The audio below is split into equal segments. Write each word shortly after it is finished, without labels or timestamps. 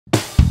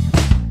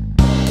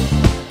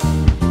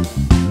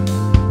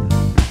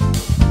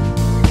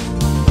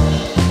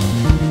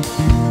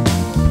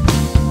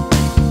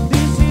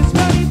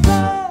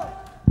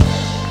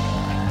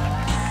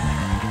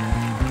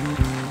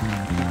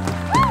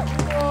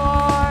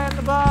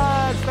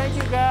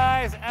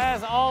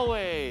as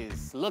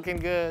always, looking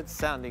good,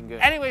 sounding good.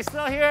 Anyway,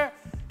 still here,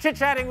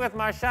 chit-chatting with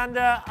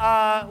Marshanda.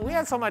 We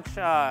had so much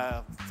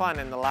fun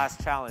in the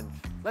last challenge.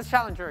 Let's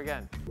challenge her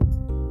again.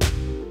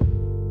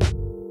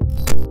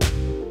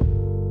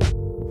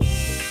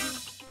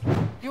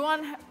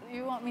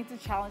 You want me to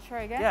challenge her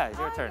again? Yeah, it's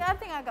your turn. I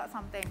think I got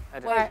something.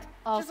 Wait,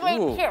 just wait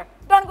Ooh. here.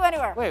 Don't go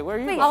anywhere. Wait, where are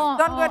you Please, going?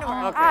 don't go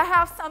anywhere. Okay. I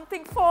have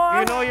something for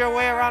You know your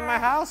way around my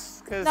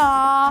house? Because No.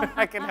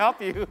 I can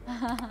help you.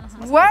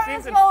 Where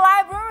is your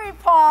library,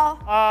 Paul?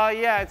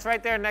 Yeah, it's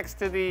right there next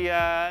to the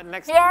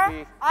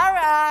Here? All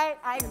right,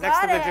 I got it. next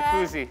to the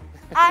jacuzzi.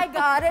 I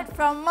got it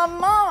from my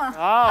mama.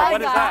 Oh,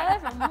 what is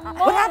that?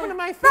 What happened to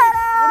my fish?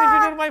 What did you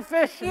do to my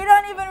fish? You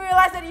don't even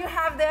realize that you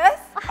have this?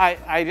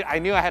 I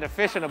knew I had a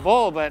fish in a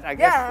bowl, but I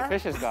guess the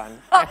fish is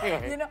gone.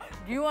 Anyway. You know,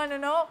 do you want to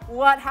know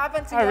what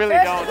happened to I your really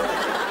fish? don't.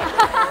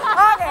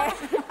 Okay.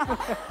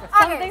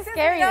 Something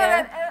scary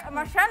there.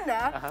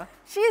 Marshanda,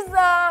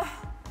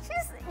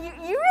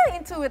 you're really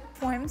into with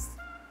poems.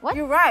 What?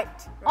 You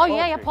write. Oh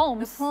yeah,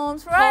 poems. The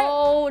poems, right?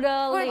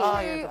 Totally.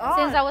 Poetry.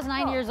 Since I was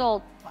 9 years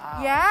old. Wow.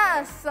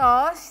 Yeah,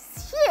 so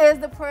she is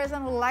the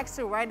person who likes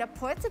to write a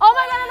poetry. Oh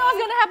my God, I know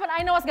what's gonna happen.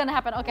 I know what's gonna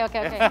happen.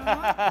 Okay.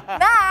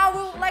 Now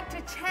we would like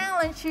to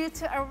challenge you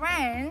to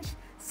arrange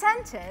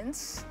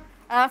sentence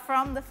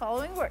from the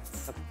following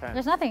words.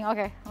 There's nothing.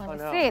 Okay, let me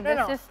no. see. No,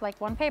 This no. is like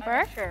one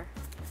paper. Sure.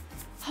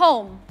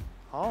 Home.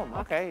 Home,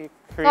 okay. You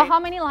create. So how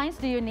many lines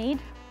do you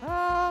need? 4.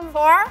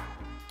 All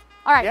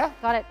right, Yeah.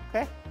 got it.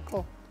 Okay,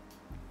 cool.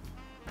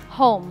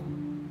 Home.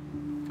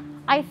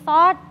 I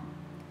thought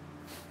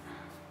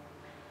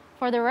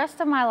for the rest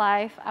of my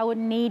life, I would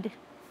need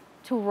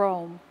to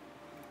roam.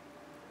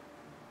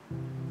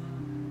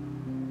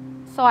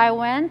 So I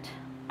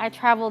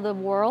traveled the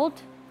world,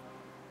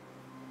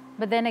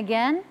 but then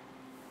again,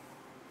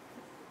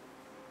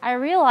 I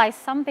realized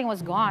something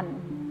was gone.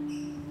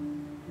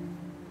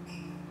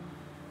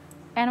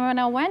 And when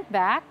I went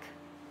back,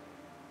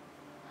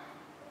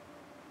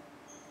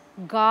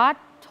 God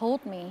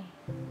told me,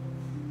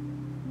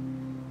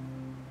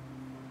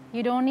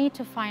 you don't need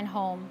to find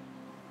home.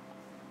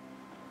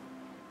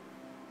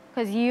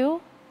 Because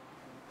you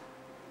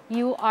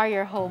are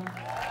your home.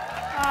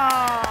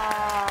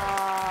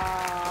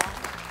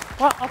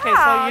 Well, okay,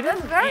 so you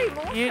didn't. That's very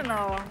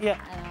emotional. Yeah.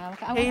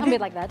 I'm you a did- bit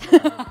like that.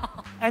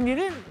 And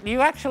you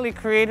actually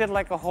created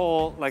like a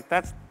whole, like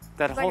that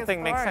like whole a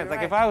thing makes story, sense. Like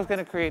right. if I was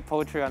gonna create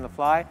poetry on the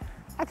fly,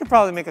 I could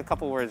probably make a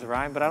couple words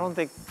rhyme, but I don't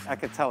think I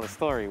could tell a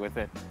story with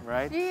it,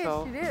 right? She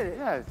did.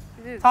 Yeah,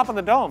 She did. top of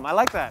the dome. I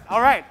like that.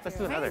 All right, let's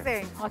do another.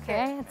 Amazing.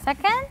 Okay,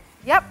 second.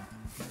 Yep.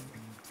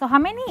 So how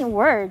many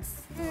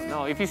words?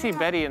 No, if you see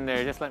Betty in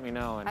there, just let me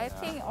know and I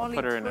think I'll only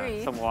put her in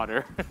 3. some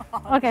water.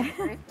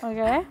 Okay,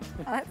 okay.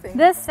 I think.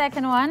 This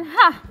second one,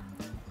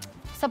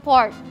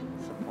 support.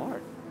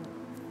 Support.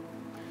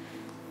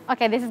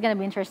 Okay, this is gonna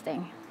be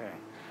interesting. Okay.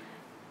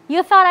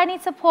 You thought I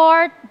need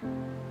support,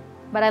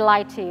 but I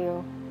lied to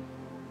you.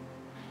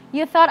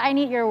 You thought I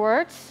need your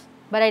words,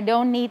 but I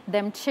don't need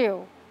them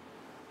too.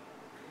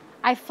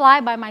 I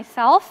fly by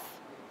myself,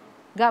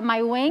 got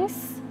my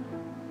wings,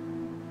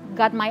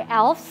 got my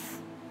elves.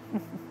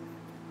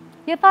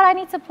 You thought I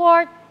need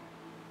support,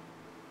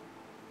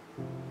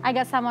 I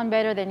got someone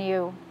better than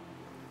you.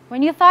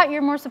 When you thought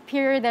you're more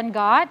superior than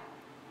God,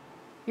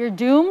 you're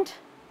doomed.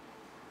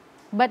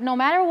 But no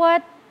matter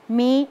what,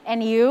 me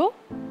and you,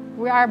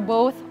 we are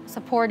both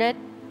supported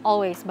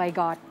always by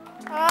God.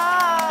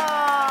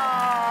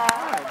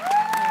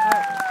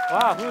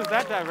 Wow, who's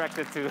that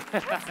directed to?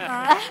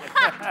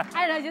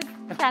 I don't know,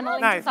 just channeling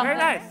Nice, something.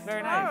 very nice,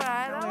 very nice. All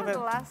right, that was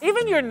the last.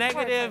 Even your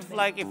negative,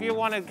 like if you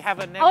want to have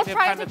a I was negative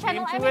trying kind to of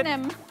theme channel to it,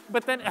 Eminem.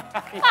 but then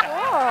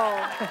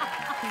Oh.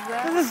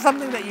 this is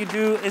something that you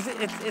do.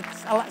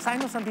 I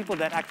know some people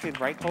that actually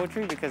write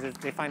poetry because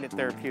they find it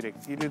therapeutic.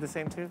 You do the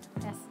same too?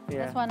 Yes, Yeah.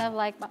 that's one of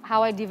like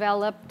how I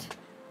developed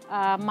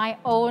my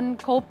own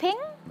coping.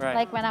 Right.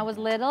 Like when I was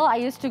little, I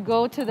used to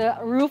go to the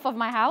roof of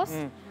my house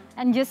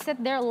and just sit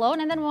there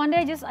alone. And then one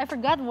day, I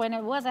forgot when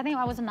it was. I think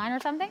I was 9 or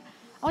something.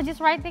 I would just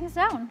write things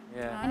down.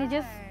 Yeah. And it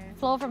just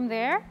flow from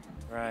there.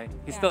 Right.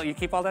 You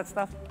keep all that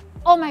stuff?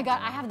 Oh my God,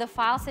 I have the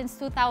file since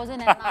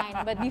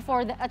 2009, but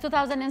before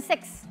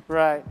 2006.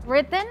 Right.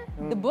 Written,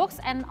 the books,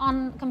 and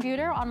on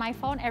computer, on my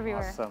phone,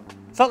 everywhere. Awesome.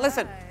 So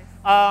listen,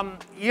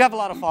 you have a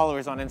lot of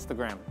followers on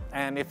Instagram,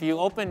 and if you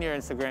open your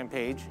Instagram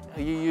page,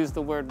 you use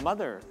the word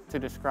mother to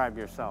describe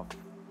yourself,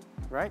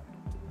 right?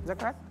 Is that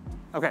correct?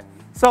 Okay.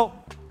 So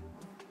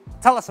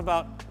tell us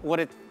about what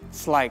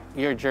it's like,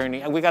 your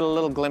journey. And we got a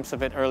little glimpse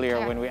of it earlier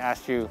when we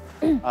asked you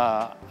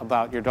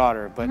about your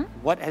daughter, but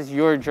what has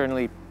your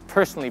journey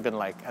personally been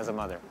like as a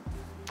mother?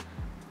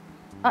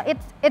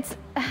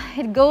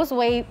 It goes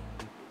way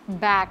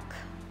back,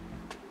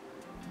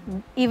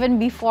 even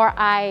before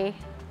I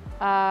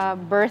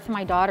birthed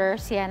my daughter,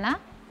 Sienna.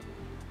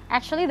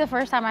 Actually, the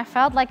first time I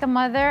felt like a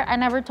mother, I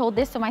never told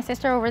this to my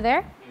sister over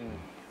there,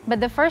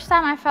 but the first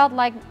time I felt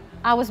like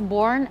I was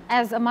born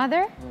as a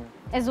mother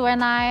is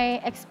when I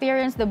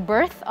experienced the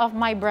birth of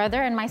my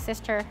brother and my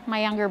sister,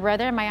 my younger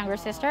brother and my younger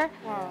sister.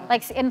 Wow.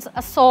 Like in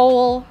a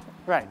soul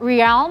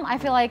realm, I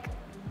feel like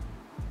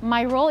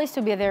my role is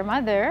to be their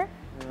mother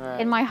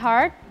in my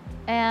heart,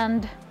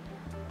 and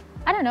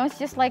I don't know, it's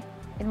just like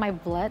in my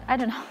blood. I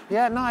don't know.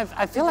 Yeah, no,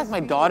 I feel like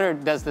my daughter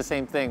does the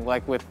same thing,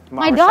 like with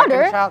My our daughter,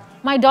 second child.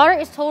 my daughter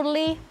is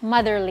totally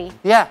motherly.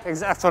 Yeah,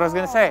 that's what I was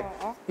gonna say.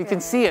 Oh, You can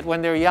see it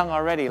when they're young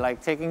already,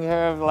 like taking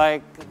care of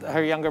like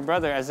her younger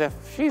brother as if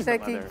she's the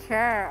Taking mother.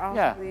 care of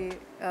Yeah.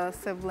 the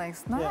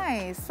siblings.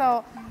 Nice.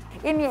 So,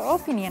 in your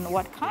opinion,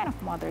 what kind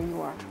of mother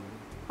you are,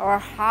 or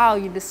how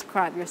you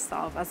describe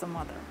yourself as a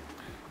mother?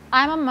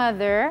 I'm a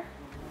mother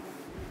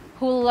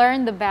who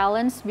learned the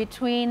balance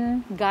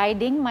between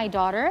guiding my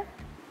daughter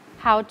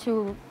how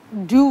to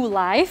do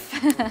life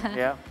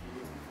Yeah.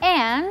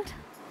 and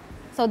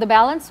so the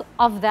balance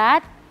of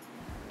that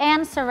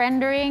and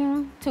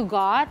surrendering to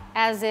God,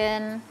 as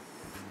in,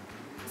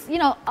 you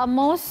know,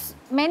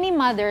 many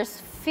mothers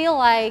feel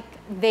like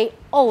they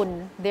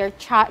own their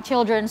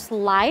children's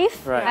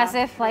life, Right. as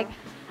if like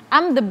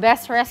I'm the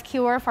best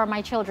rescuer for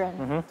my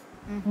children.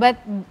 But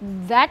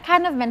that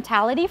kind of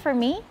mentality for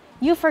me,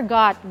 you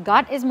forgot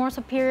God is more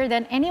superior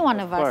than any one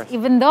of us. course.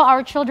 Even though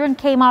our children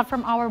came out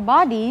from our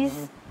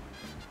bodies,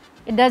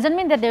 it doesn't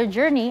mean that their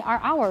journey are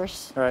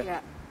ours. Right. Yeah.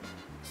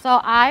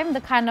 So I'm the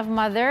kind of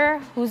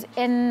mother who's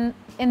in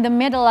the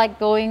middle, like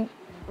going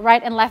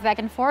right and left, back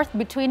and forth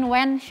between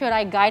when should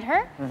I guide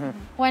her,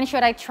 when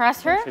should I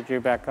trust her. Should you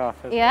back off?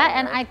 As Yeah, well,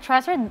 and right? I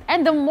trust her.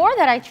 And the more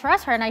that I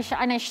trust her and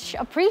I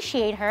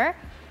appreciate her,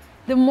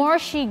 the more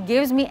she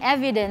gives me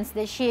evidence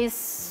that she is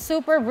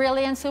super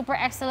brilliant, super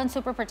excellent,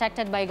 super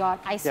protected by God.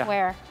 I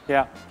swear.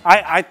 Yeah,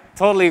 I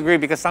totally agree,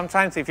 because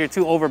sometimes if you're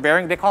too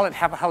overbearing, they call it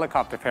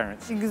helicopter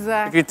parents.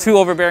 Exactly. If you're too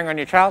overbearing on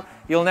your child,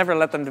 you'll never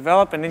let them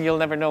develop, and then you'll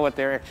never know what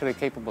they're actually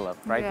capable of,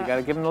 right? Yeah. You got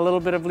to give them a little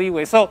bit of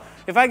leeway. So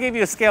if I gave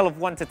you a scale of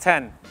 1 to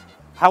 10,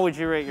 how would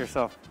you rate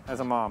yourself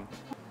as a mom?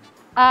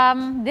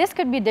 This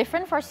could be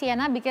different for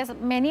Sienna because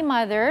many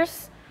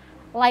mothers,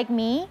 like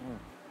me,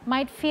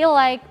 might feel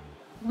like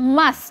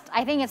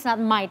I think it's not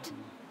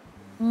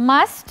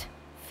must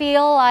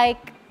feel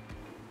like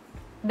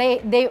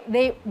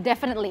they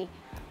definitely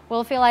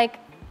will feel like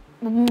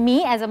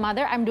me as a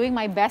mother, I'm doing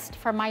my best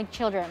for my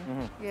children.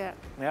 Yeah.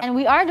 Yeah. And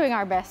we are doing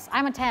our best.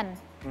 I'm a 10.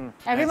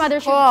 Every Yes. mother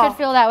Cool. should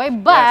feel that way.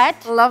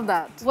 But Love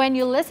that. when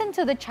you listen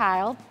to the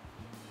child,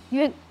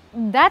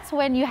 that's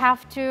when you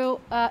have to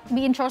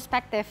be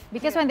introspective.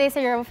 Because when they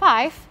say you're a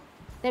 5,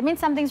 that means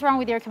something's wrong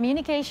with your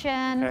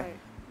communication. Okay.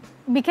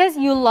 Because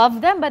you love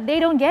them, but they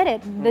don't get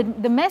it.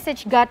 The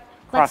message got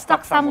like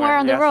stuck somewhere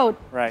on the yes. road.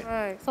 Right.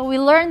 Right. So we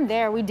learn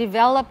there.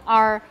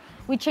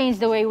 We change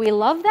the way we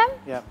love them.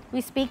 Yep.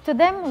 We speak to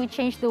them. We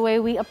change the way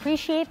we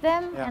appreciate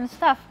them Yeah. and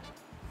stuff.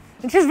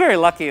 And she's very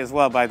lucky as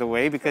well, by the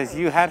way, because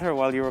you had her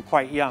while you were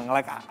quite young.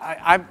 Like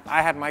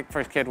I had my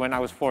first kid when I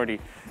was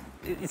 40.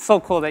 It's so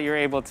cool that you're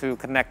able to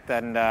connect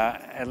and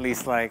at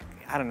least like,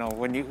 I don't know,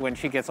 when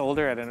she gets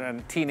older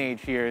and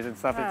teenage years and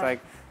stuff, it's Yeah. like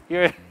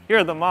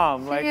you're the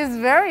mom. Like She is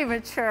very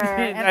mature,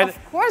 and of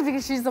course,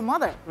 because she's the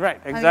mother. Right,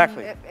 I mean,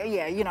 exactly.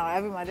 yeah, you know,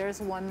 every mother is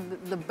one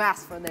the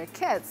best for their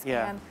kids.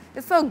 Yeah. And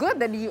it's so good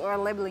that you are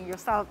labeling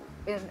yourself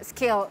in a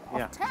scale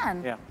of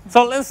 10. Yeah.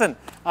 So listen,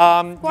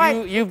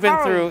 Quite you've been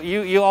through.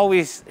 empowering. You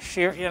always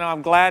share. You know,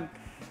 I'm glad.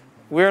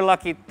 We're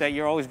lucky that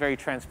you're always very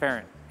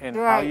transparent in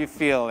how Right. you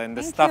feel and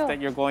the Thank stuff you. that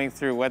you're going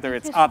through, whether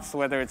it's you. ups,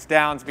 whether it's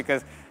downs,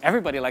 because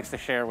everybody likes to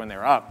share when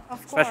they're up,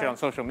 Of especially on course.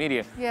 social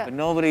media. Yeah. But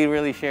nobody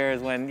really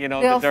shares when, you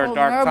know, The the dark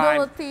times.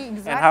 vulnerability,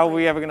 And how are exactly.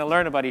 we ever going to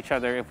learn about each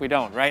other if we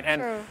don't, right?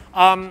 And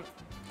True.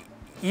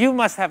 you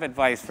must have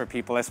advice for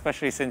people,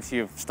 especially since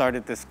you've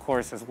started this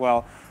course as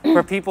well,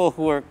 for people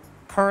who are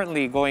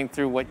currently going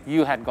through what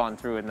you had gone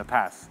through in the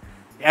past.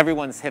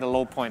 Everyone's hit a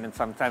low point and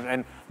sometimes,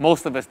 and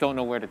most of us don't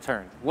know where to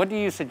turn. What do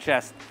you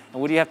suggest,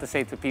 and what do you have to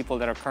say to people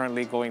that are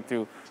currently going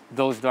through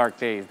those dark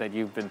days that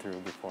you've been through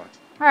before?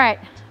 All right,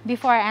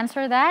 before I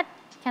answer that,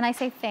 can I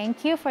say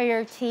thank you for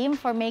your team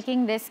for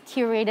making this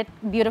curated,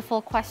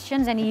 beautiful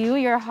questions, and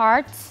your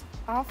hearts.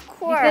 Of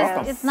course.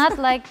 Because it's not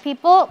like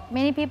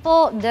many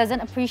people doesn't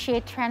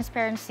appreciate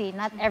transparency.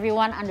 Not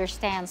everyone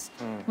understands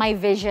my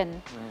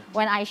vision.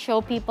 When I show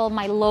people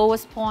my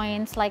lowest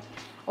points, like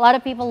a lot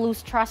of people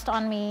lose trust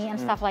on me and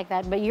stuff like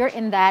that. But you're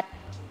in that,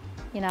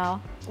 you know,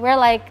 we're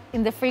like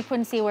in the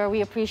frequency where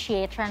we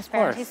appreciate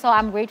transparency. course. So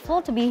I'm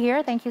grateful to be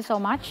here. Thank you so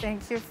much.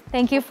 Thank you.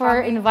 Thank you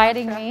for coming,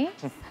 inviting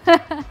Marsha.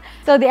 me.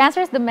 So the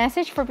answer is the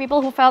message for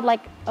people who felt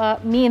like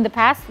me in the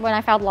past when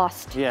I felt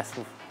lost. Yes.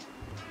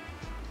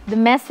 The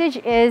message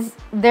is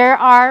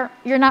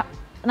you're not,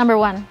 number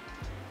one,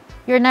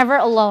 you're never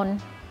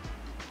alone.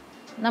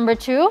 Number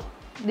two,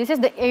 this is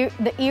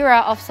the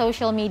era of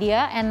social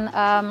media and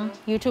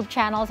YouTube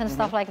channels and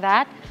stuff like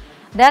that.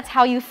 That's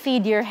how you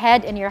feed your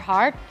head and your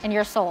heart and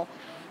your soul.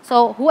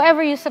 So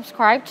whoever you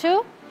subscribe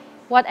to,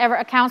 whatever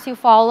accounts you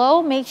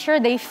follow, make sure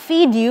they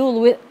feed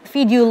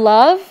you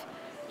love,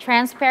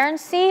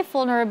 transparency,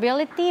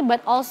 vulnerability,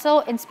 but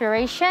also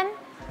inspiration,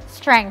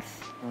 strength.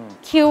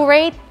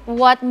 Curate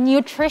what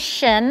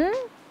nutrition,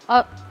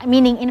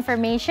 meaning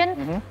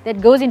information, that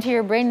goes into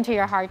your brain, into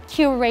your heart.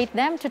 Curate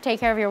them to take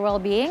care of your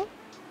well-being.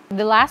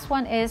 The last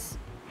one is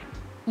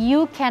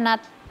you cannot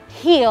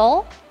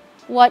heal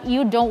what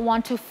you don't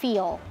want to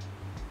feel.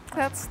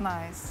 That's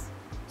nice.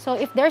 So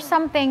if there's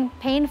something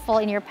painful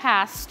in your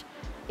past,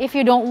 if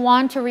you don't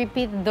want to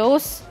repeat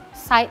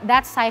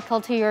that cycle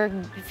to your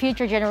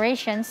future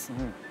generations,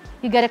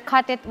 you gotta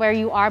cut it where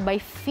you are by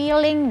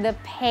feeling the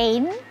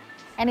pain,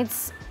 and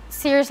it's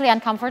seriously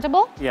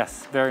uncomfortable.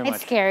 Yes, very much.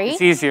 It's scary.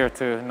 It's easier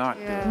to not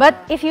do. But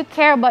if you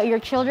care about your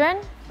children,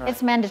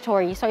 it's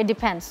mandatory, so it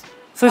depends.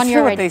 So it's on true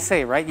your what ready. they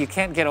say, right? You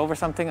can't get over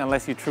something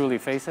unless you truly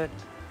face it.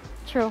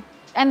 True.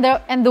 And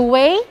the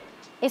way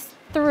is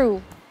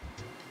through.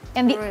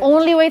 And the Through it.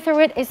 only way through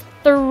it is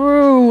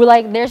through.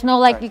 Like there's no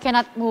like you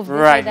cannot move this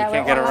Right, way, that you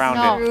can't way. get around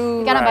no, it.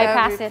 you cannot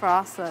bypass Every it.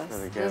 process.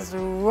 Really good. Just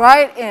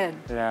right in.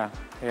 Yeah,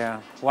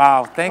 yeah.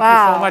 Wow, thank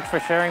you so much for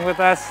sharing with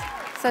us.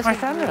 Such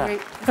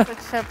Marshanda.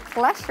 such a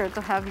pleasure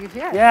to have you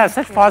here. Yeah,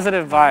 such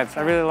positive vibes.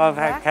 I really love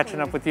Exactly. catching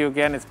up with you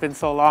again. It's been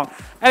so long.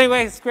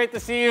 Anyway, it's great to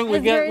see you. We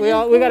very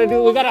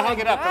gotta hug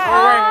it up.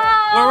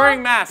 'Cause we're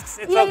wearing masks.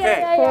 It's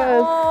okay.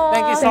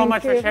 Thank you so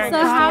much for sharing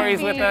So your stories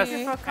happy. with us Thank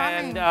you for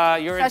coming.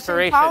 and your Such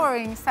inspiration.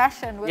 empowering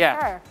session with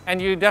her.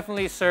 And you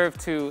definitely serve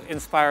to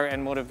inspire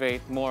and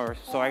motivate more.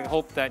 So I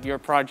hope that your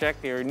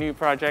project, your new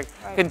project,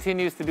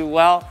 continues to do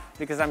well,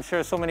 because I'm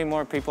sure so many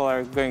more people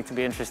are going to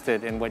be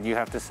interested in what you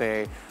have to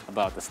say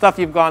about the stuff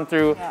you've gone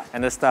through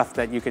and the stuff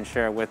that you can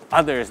share with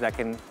others that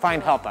can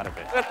find help out of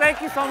it. But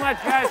thank you so much,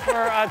 guys,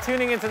 for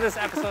tuning into this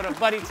episode of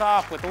Buddy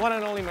Talk with the one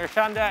and only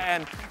Marshanda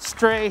and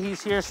Stray.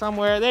 He's here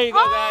somewhere. There you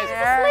go, guys.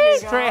 There you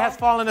Stray go. has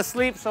fallen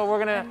asleep, so we're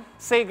gonna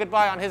say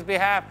goodbye on his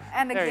behalf.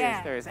 And there again. he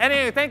is. There he is.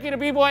 Anyway, thank you to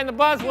B-Boy and the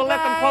Buzz. We'll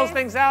let them close guys.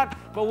 things out,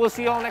 but we'll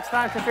see you all next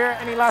time. Shafira,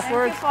 any last Thank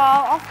words? you,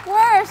 Paul. Of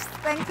course.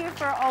 Thank you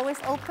for always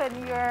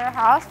open your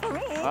house for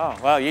me. Oh,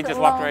 well, you just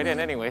walked right in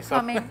anyway, so.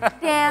 Coming,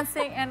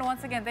 dancing, and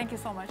once again, thank you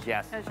so much.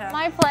 Yes. Shasha.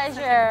 My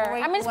pleasure.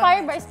 great I'm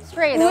inspired woman. by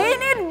Stray. We though.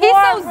 need He's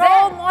more so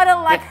role zen.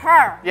 model like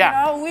her. Yeah.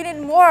 You know, we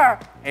need more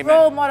Amen.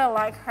 role model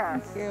like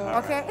her.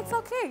 Okay, it's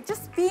okay.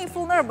 Just be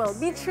vulnerable.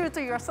 Be true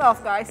to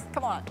yourself, guys.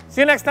 Come on.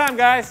 See you next time,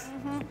 guys.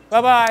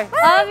 Bye-bye.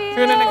 Love you.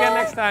 Tune in again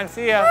next time.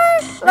 See ya.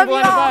 Love People you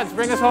and the all. Buds,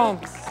 bring us home.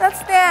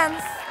 Let's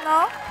dance.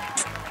 No?